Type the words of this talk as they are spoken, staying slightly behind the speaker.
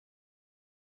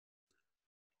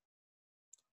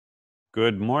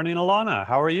Good morning, Alana.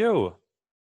 How are you?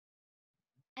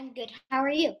 I'm good. How are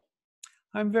you?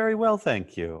 I'm very well,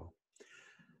 thank you.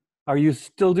 Are you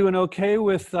still doing okay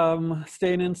with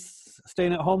staying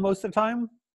at home most of the time?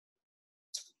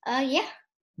 Yeah.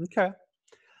 Okay.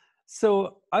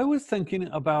 So I was thinking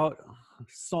about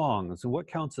songs and what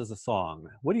counts as a song.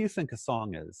 What do you think a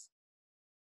song is?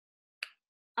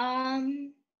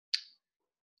 Um,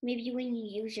 Maybe when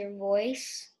you use your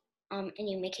voice, and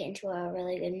you make it into a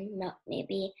really good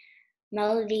maybe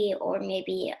melody or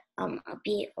maybe a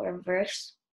beat or a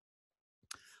verse.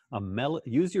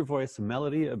 Use your voice, a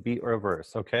melody, a beat, or a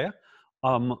verse. Okay.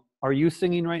 Are you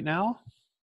singing right now?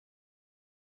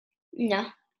 No.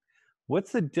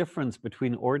 What's the difference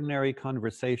between ordinary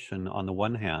conversation on the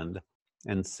one hand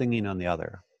and singing on the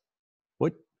other?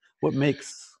 What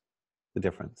makes the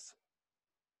difference?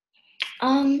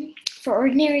 For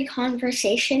ordinary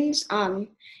conversations,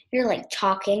 you're like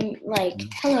talking like,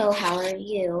 hello, how are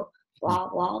you? Blah,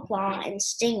 blah, blah, and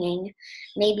singing.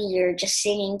 Maybe you're just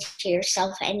singing to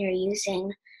yourself and you're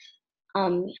using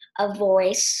a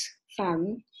voice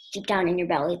from deep down in your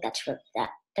belly. That's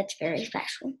very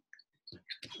special.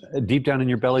 Deep down in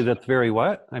your belly, that's very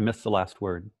what? I missed the last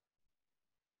word.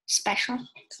 Special.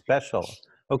 Special.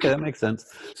 Okay, that makes sense.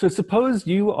 So suppose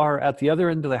you are at the other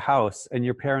end of the house and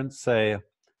your parents say,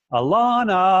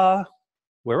 Alana,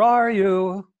 where are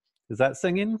you? Is that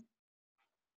singing?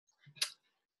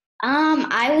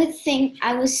 I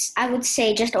would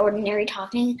say just ordinary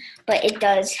talking, but it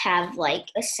does have like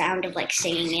a sound of like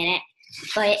singing in it.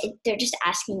 But they're just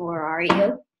asking, where are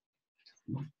you?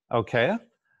 Okay.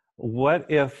 What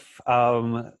if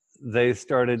they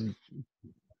started,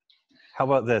 how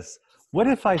about this? What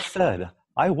if I said,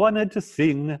 I wanted to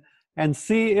sing and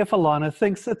see if Alana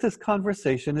thinks that this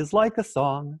conversation is like a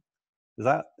song?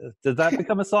 Does that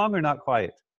become a song or not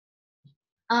quite?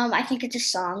 I think it's a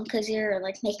song because you're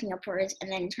like making up words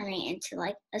and then turning it into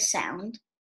like a sound.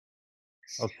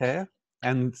 Okay.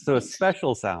 And so a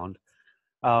special sound.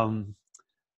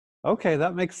 Okay,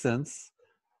 that makes sense.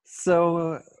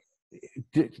 So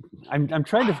I'm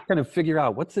trying to kind of figure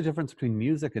out what's the difference between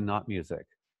music and not music.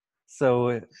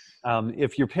 So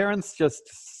if your parents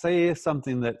just say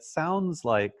something that sounds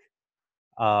like,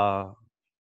 so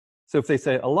if they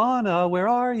say, Alana, where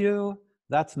are you?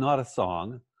 That's not a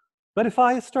song. But if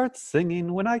I start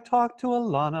singing when I talk to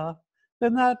Alana,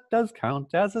 then that does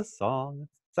count as a song.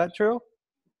 Is that true?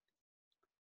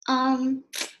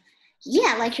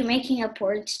 Yeah, like you're making up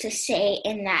words to say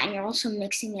in that, and you're also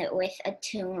mixing it with a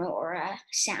tune or a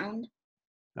sound.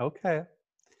 Okay.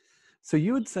 So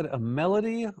you had said a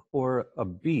melody or a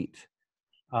beat.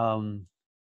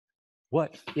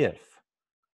 What if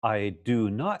I do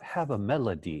not have a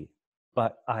melody,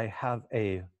 but I have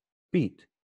a beat?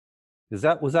 Was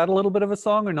that a little bit of a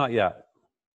song or not yet?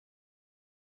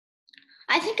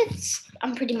 I think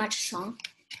I'm pretty much a song.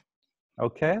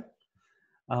 Okay.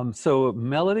 So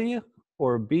melody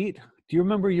or beat. Do you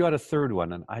remember you had a third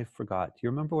one and I forgot? Do you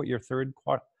remember what your third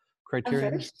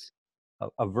criterion? A verse?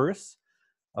 A verse?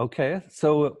 Okay.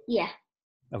 So Yeah.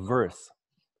 a verse.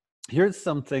 Here's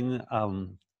something,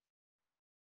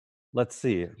 let's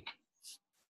see.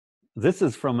 This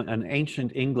is from an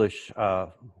ancient English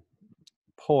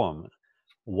poem.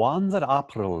 Wander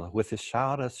April with the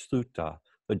shara sluta,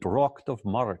 the drocht of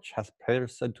March has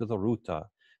pierced to the ruta,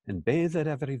 and bathed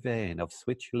every vein of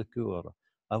switch liqueur,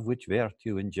 of which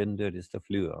virtue engendered is the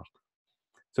fleur.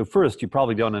 So first, you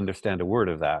probably don't understand a word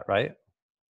of that, right?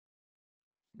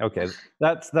 Okay,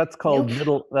 that's called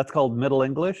Nope. Middle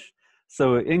English.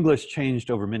 So English changed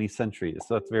over many centuries,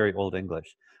 so that's very old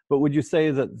English. But would you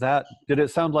say that did it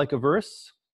sound like a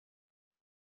verse?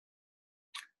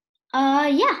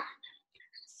 Yeah.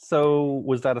 So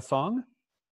was that a song?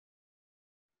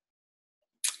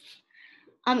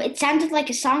 It sounded like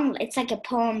a song. It's like a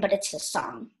poem, but it's a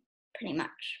song, pretty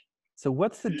much. So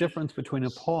what's the difference between a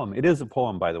poem? It is a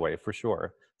poem, by the way, for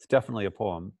sure. It's definitely a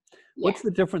poem. Yeah. What's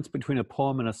the difference between a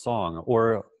poem and a song,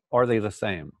 or are they the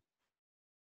same?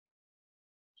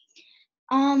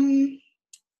 Well,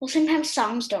 sometimes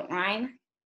songs don't rhyme.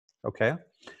 Okay.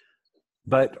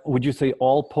 But would you say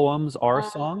all poems are Uh,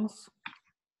 songs?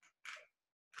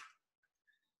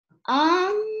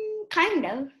 kind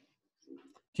of.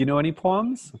 Do you know any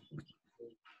poems?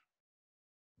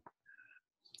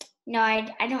 No,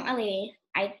 I don't really.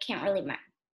 I can't really.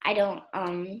 I don't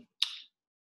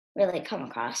really come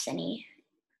across any.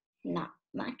 Not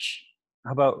much.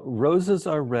 How about roses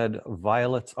are red,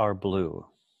 violets are blue?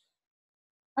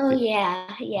 Oh yeah,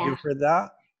 You've yeah, heard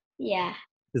that? yeah,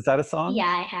 Is that a song? yeah.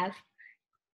 I have.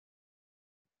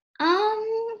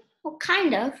 Well,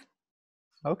 kind of.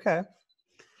 Okay.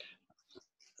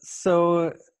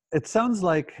 So it sounds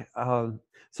like,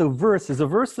 so verse, is a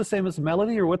verse the same as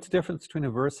melody, or what's the difference between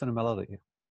a verse and a melody?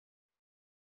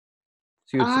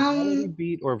 So you had said melody, Um,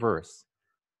 beat, or verse.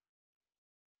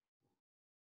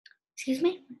 excuse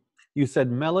me? You said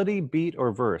melody, beat,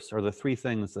 or verse are the three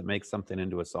things that make something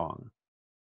into a song.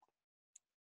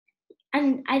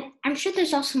 I'm sure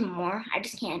there's also more. I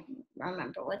just can't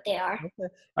remember what they are.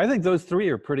 Okay. I think those three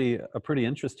are a pretty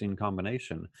interesting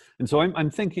combination. And so I'm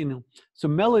thinking, so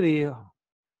melody,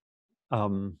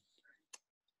 I'm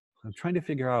trying to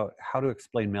figure out how to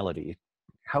explain melody.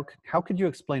 How could you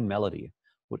explain melody?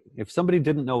 If somebody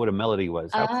didn't know what a melody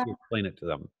was, how could Uh, you explain it to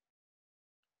them?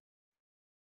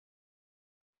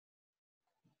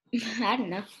 I don't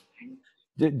know.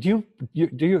 Do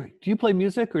you play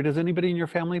music, or does anybody in your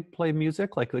family play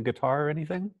music, like the guitar or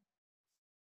anything?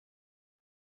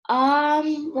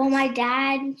 Well, my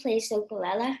dad plays the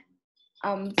ukulele,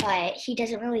 but he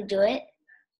doesn't really do it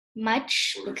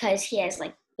much because he has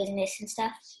like business and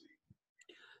stuff.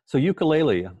 So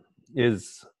ukulele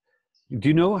is, do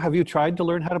you know, have you tried to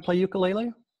learn how to play ukulele?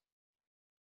 A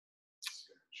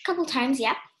couple times,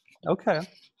 yeah. Okay.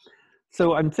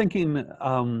 So I'm thinking,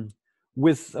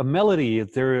 with a melody,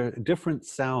 there are different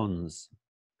sounds.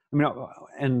 I mean,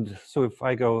 and so if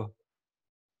I go,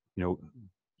 you know,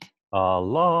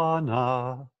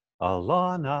 Alana,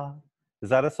 Alana, is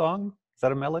that a song? Is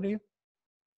that a melody?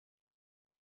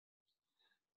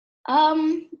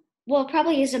 Well, it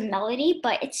probably is a melody,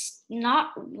 but it's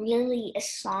not really a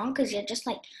song because you're just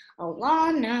like,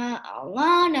 Alana,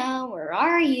 Alana, where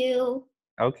are you?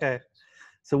 Okay.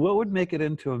 So what would make it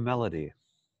into a melody?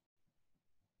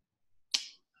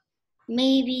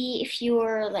 Maybe if you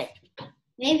were like,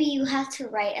 maybe you have to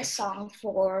write a song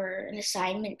for an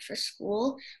assignment for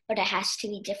school, but it has to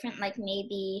be different. Like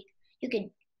maybe you could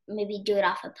maybe do it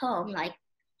off a poem, like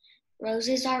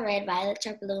roses are red, violets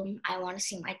are bloom. I want to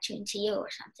sing my tune to you or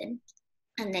something,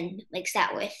 and then mix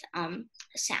that with a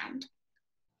sound.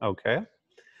 Okay.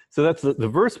 So that's the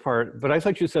verse part, but I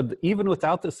thought you said that even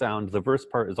without the sound, the verse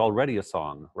part is already a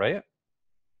song, right?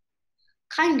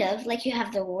 Kind of like you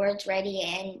have the words ready,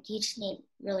 and you just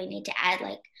really need to add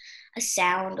like a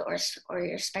sound or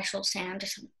your special sound or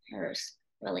something, or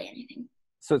really anything.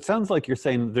 So it sounds like you're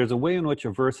saying there's a way in which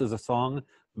a verse is a song,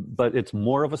 but it's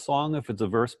more of a song if it's a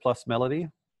verse plus melody.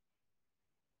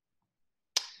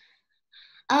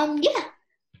 Yeah,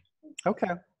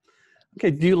 Okay.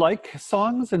 Okay. Do you like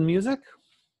songs and music?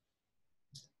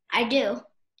 I do.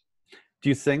 Do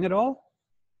you sing at all?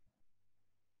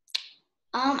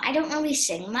 I don't really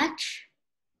sing much.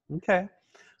 Okay.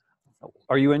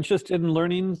 Are you interested in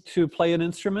learning to play an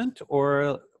instrument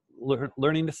or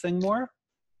learning to sing more?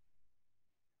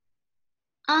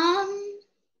 Um,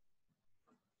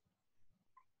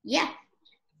 yeah,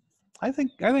 I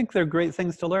think they're great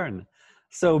things to learn.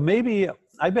 So maybe,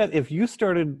 I bet if you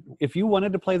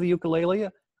wanted to play the ukulele,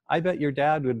 I bet your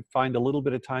dad would find a little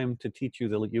bit of time to teach you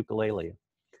the ukulele.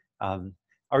 Um,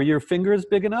 are your fingers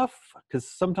big enough? Because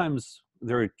sometimes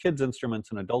there are kids'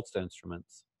 instruments and adults'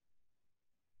 instruments.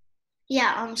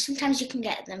 yeah. Sometimes you can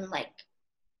get them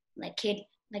like kid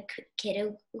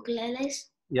ukuleles,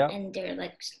 Yeah, and they're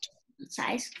like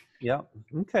size. yeah.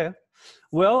 Okay.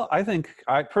 Well,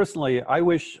 I personally, I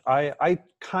wish I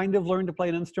kind of learned to play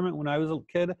an instrument when I was a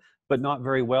kid, but not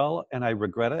very well, and I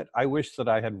regret it. I wish that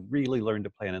I had really learned to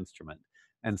play an instrument.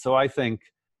 And so I think,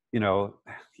 you know,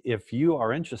 if you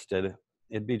are interested,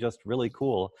 it'd be just really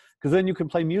cool, because then you can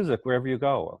play music wherever you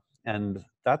go. And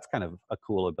that's kind of a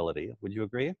cool ability. Would you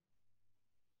agree?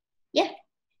 Yeah.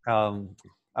 Um,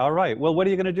 all right. Well, what are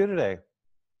you going to do today?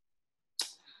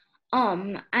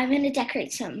 I'm gonna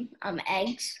decorate some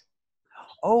eggs.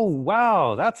 Oh,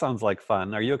 wow. That sounds like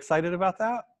fun. Are you excited about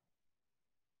that?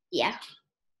 Yeah.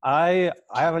 I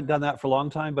haven't done that for a long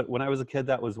time, but when I was a kid,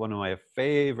 that was one of my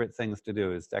favorite things to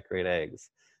do, is decorate eggs.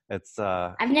 It's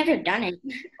I've never done it.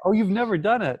 oh, you've never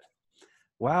done it.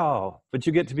 Wow. But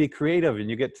you get to be creative and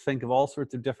you get to think of all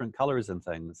sorts of different colors and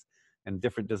things and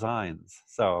different designs.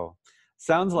 So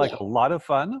sounds like Yeah. a lot of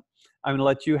fun. I'm gonna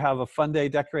let you have a fun day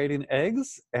decorating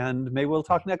eggs, and maybe we'll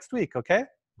talk next week, okay?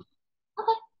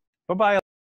 Okay. Bye-bye.